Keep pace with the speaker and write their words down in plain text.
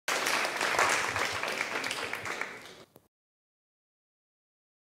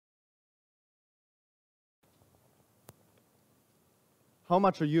how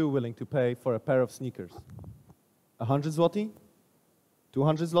much are you willing to pay for a pair of sneakers? 100 zloty?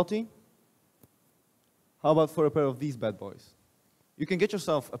 200 zloty? How about for a pair of these bad boys? You can get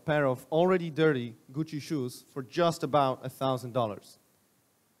yourself a pair of already dirty Gucci shoes for just about $1,000.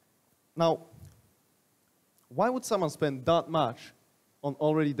 Now, why would someone spend that much on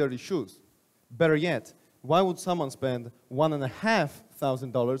already dirty shoes? Better yet, why would someone spend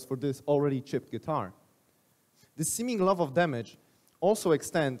 $1,500 for this already chipped guitar? This seeming love of damage also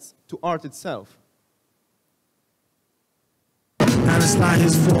extends to art itself. And it's not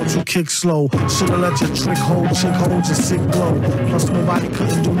his fault you kick slow. Shoulda let your chick hold your sick glow. Plus nobody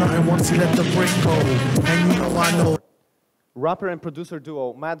couldn't do nothing once he let the brick go. And you know I know. Rapper and producer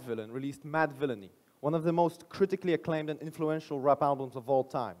duo Mad Villain released Mad Villainy, one of the most critically acclaimed and influential rap albums of all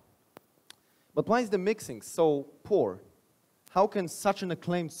time. But why is the mixing so poor? How can such an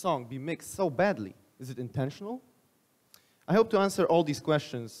acclaimed song be mixed so badly? Is it intentional? I hope to answer all these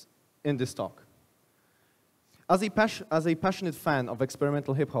questions in this talk. As a passionate fan of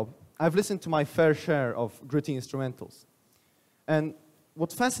experimental hip-hop, I've listened to my fair share of gritty instrumentals. And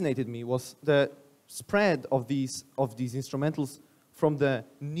what fascinated me was the spread of these instrumentals from the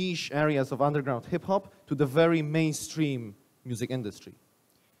niche areas of underground hip-hop to the very mainstream music industry.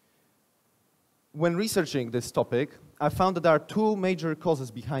 When researching this topic, I found that there are two major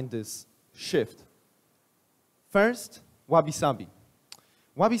causes behind this shift. First, wabi-sabi.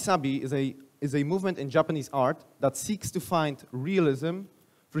 Wabi-sabi is a movement in Japanese art that seeks to find realism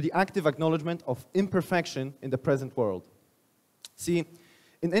through the active acknowledgement of imperfection in the present world. See,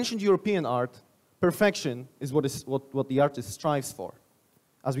 in ancient European art, perfection is what the artist strives for,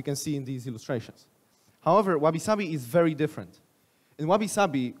 as we can see in these illustrations. However, wabi-sabi is very different. In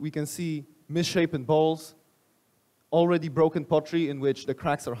wabi-sabi, we can see misshapen bowls, already broken pottery in which the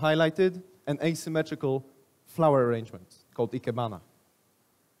cracks are highlighted, and asymmetrical flower arrangements called ikebana.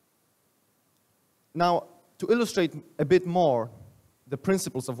 Now, to illustrate a bit more the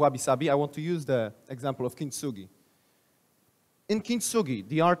principles of wabi-sabi, I want to use the example of kintsugi. In kintsugi,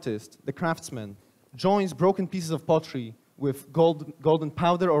 the artist, the craftsman, joins broken pieces of pottery with golden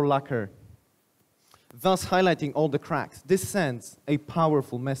powder or lacquer, thus highlighting all the cracks. This sends a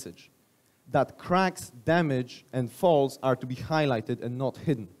powerful message that cracks, damage, and faults are to be highlighted and not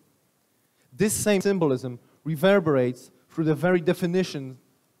hidden. This same symbolism reverberates through the very definition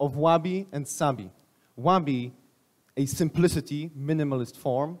of wabi and sabi. Wabi, a simplicity, minimalist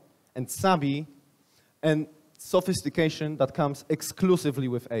form, and sabi, a sophistication that comes exclusively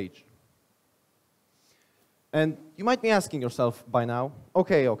with age. And you might be asking yourself by now,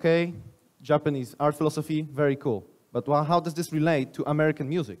 okay, Japanese art philosophy, very cool. But how does this relate to American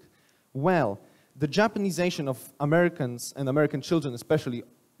music? Well, the Japanization of Americans and American children especially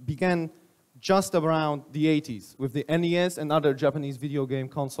began just around the 80s with the NES and other Japanese video game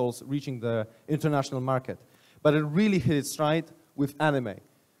consoles reaching the international market. But it really hit its stride with anime.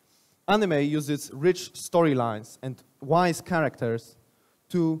 Anime uses rich storylines and wise characters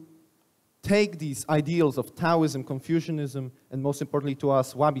to take these ideals of Taoism, Confucianism, and most importantly to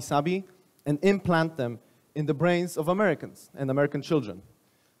us, wabi-sabi, and implant them in the brains of Americans and American children.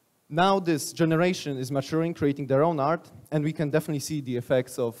 Now this generation is maturing, creating their own art, and we can definitely see the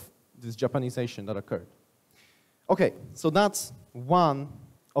effects of this Japanization that occurred. Okay, so that's one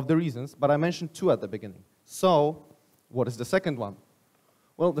of the reasons, but I mentioned two at the beginning. So, what is the second one?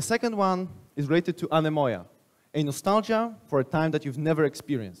 Well, the second one is related to anemoia, a nostalgia for a time that you've never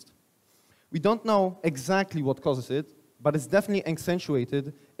experienced. We don't know exactly what causes it, but it's definitely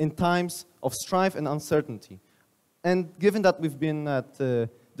accentuated in times of strife and uncertainty. And given that we've been at the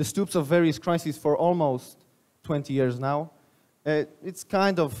stoops of various crises for almost 20 years now, it's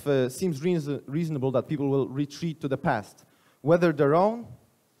kind of seems reasonable that people will retreat to the past, whether their own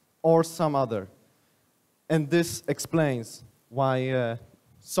or some other. And this explains why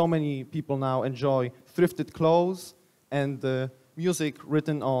so many people now enjoy thrifted clothes and music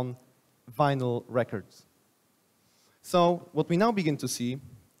written on vinyl records. So what we now begin to see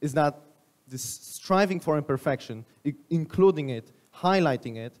is that this striving for imperfection, including it,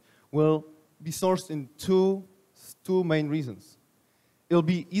 highlighting it, will be sourced in two main reasons. It'll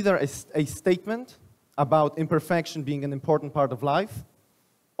be either a statement about imperfection being an important part of life,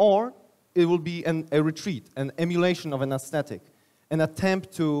 or it will be a retreat, an emulation of an aesthetic, an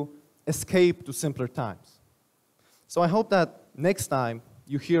attempt to escape to simpler times. So I hope that next time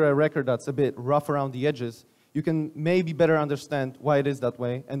you hear a record that's a bit rough around the edges, you can maybe better understand why it is that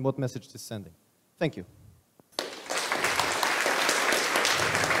way and what message it is sending. Thank you.